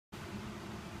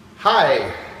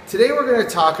Hi, today we're going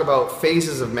to talk about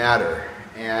phases of matter,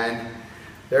 and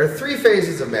there are three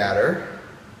phases of matter.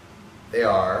 They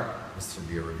are, this should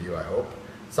be a review I hope,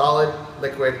 solid,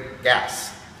 liquid,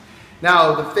 gas.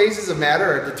 Now the phases of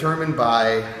matter are determined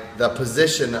by the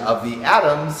position of the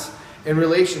atoms in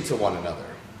relation to one another.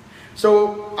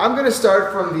 So I'm going to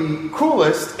start from the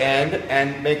coolest end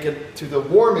and make it to the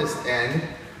warmest end,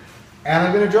 and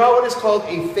I'm going to draw what is called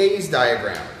a phase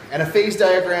diagram. And a phase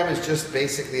diagram is just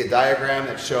basically a diagram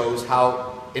that shows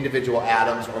how individual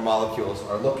atoms or molecules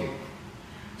are looking.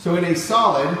 So in a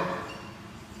solid,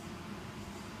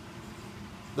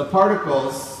 the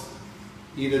particles,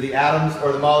 either the atoms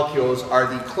or the molecules, are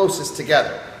the closest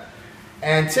together.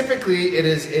 And typically it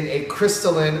is in a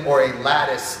crystalline or a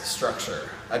lattice structure.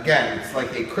 Again, it's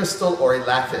like a crystal or a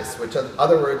lattice, which in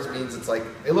other words means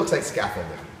it looks like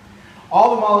scaffolding.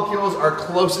 All the molecules are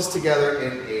closest together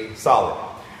in a solid.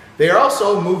 They are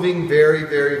also moving very,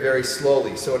 very, very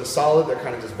slowly. So in a solid, they're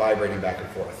kind of just vibrating back and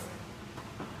forth.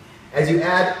 As you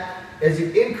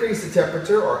increase the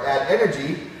temperature or add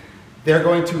energy, they're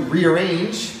going to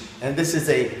rearrange, and this is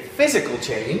a physical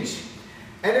change,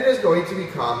 and it is going to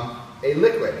become a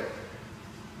liquid.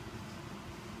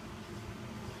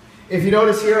 If you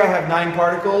notice here, I have 9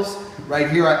 particles. Right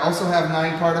here, I also have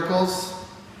 9 particles.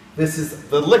 This is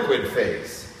the liquid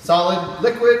phase. Solid,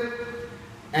 liquid.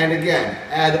 And again,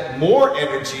 add more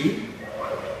energy,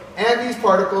 and these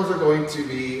particles are going to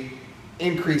be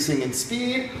increasing in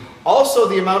speed. Also,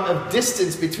 the amount of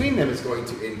distance between them is going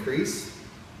to increase.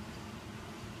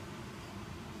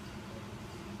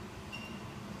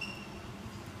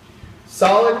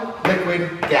 Solid,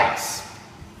 liquid, gas.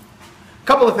 A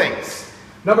couple of things.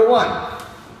 Number one,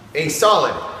 a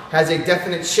solid has a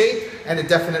definite shape and a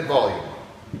definite volume.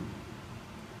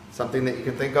 Something that you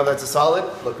can think of that's a solid,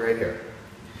 look right here.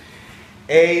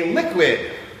 A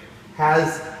liquid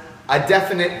has a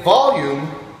definite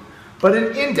volume, but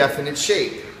an indefinite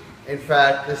shape. In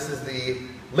fact, this is the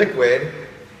liquid.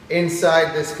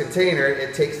 Inside this container,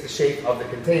 it takes the shape of the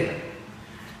container.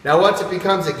 Now, once it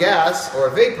becomes a gas or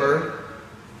a vapor,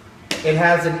 it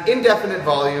has an indefinite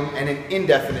volume and an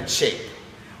indefinite shape.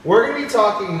 We're going to be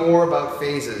talking more about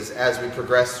phases as we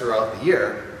progress throughout the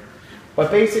year, but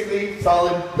basically,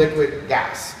 solid, liquid,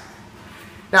 gas.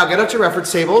 Now, get out your reference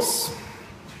tables.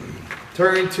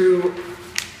 Turn to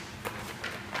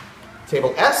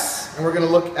table S, and we're going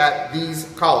to look at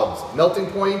these columns, melting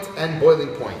point and boiling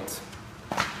point.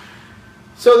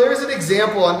 So there's an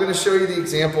example. I'm going to show you the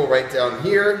example right down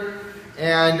here,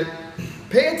 and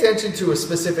pay attention to a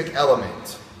specific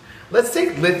element. Let's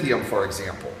take lithium, for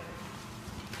example.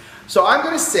 So I'm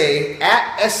going to say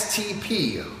at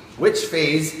STP, which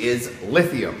phase is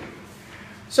lithium?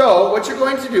 So what you're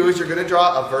going to do is you're going to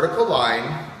draw a vertical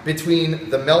line between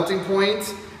the melting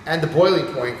point and the boiling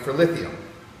point for lithium.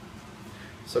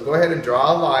 So go ahead and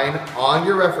draw a line on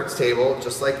your reference table,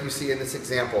 just like you see in this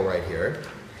example right here.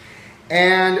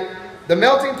 And the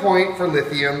melting point for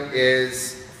lithium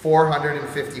is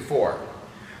 454.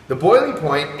 The boiling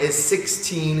point is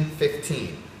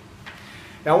 1615.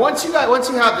 Now once you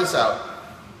have this out,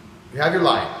 you have your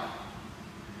line.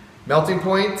 Melting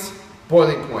point,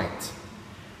 boiling point.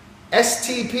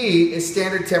 STP is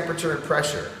standard temperature and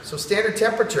pressure. So standard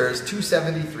temperature is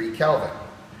 273 Kelvin.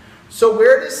 So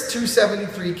where does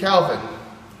 273 Kelvin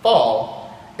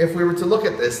fall if we were to look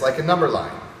at this like a number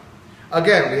line?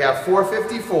 Again, we have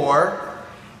 454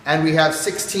 and we have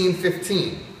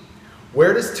 1615.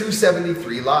 Where does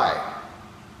 273 lie?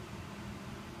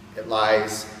 It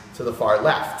lies to the far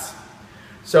left.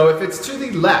 So if it's to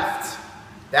the left,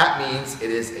 that means it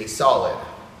is a solid.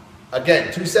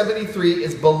 Again, 273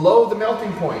 is below the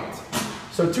melting point.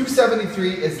 So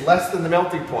 273 is less than the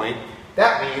melting point.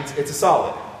 That means it's a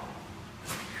solid.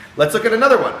 Let's look at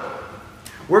another one.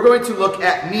 We're going to look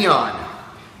at neon.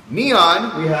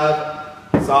 Neon, we have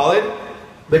solid,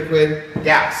 liquid,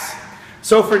 gas.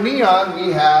 So for neon,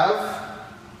 we have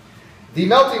the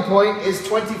melting point is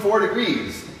 24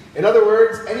 degrees. In other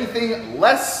words, anything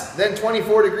less than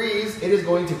 24 degrees, it is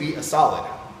going to be a solid.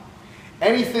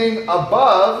 Anything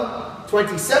above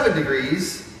 27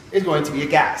 degrees is going to be a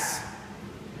gas.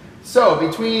 So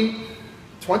between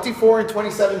 24 and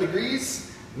 27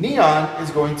 degrees, neon is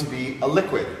going to be a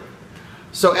liquid.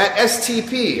 So at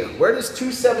STP, where does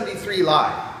 273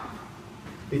 lie?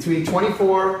 Between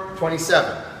 24 and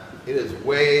 27. It is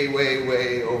way, way,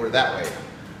 way over that way.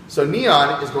 So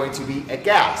neon is going to be a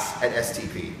gas at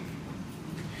STP.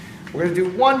 We're going to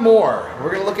do one more.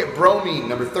 We're going to look at bromine,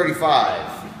 number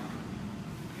 35.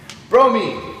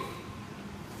 Bromine.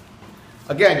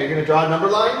 Again, you're going to draw a number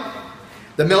line.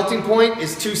 The melting point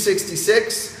is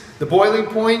 266. The boiling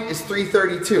point is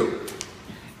 332.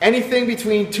 Anything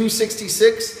between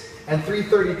 266 and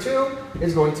 332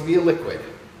 is going to be a liquid.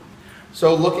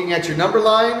 So looking at your number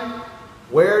line,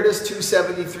 where does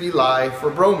 273 lie for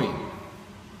bromine?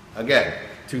 Again,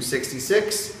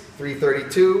 266,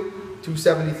 332,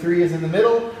 273 is in the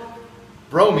middle.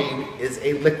 Bromine is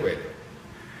a liquid.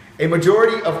 A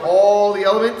majority of all the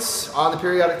elements on the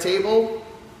periodic table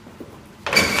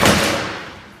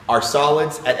are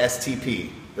solids at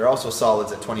STP. They're also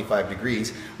solids at 25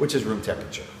 degrees, which is room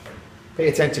temperature. Pay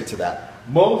attention to that.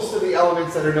 Most of the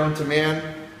elements that are known to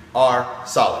man are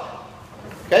solid.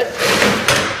 Okay?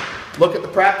 Look at the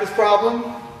practice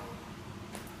problem.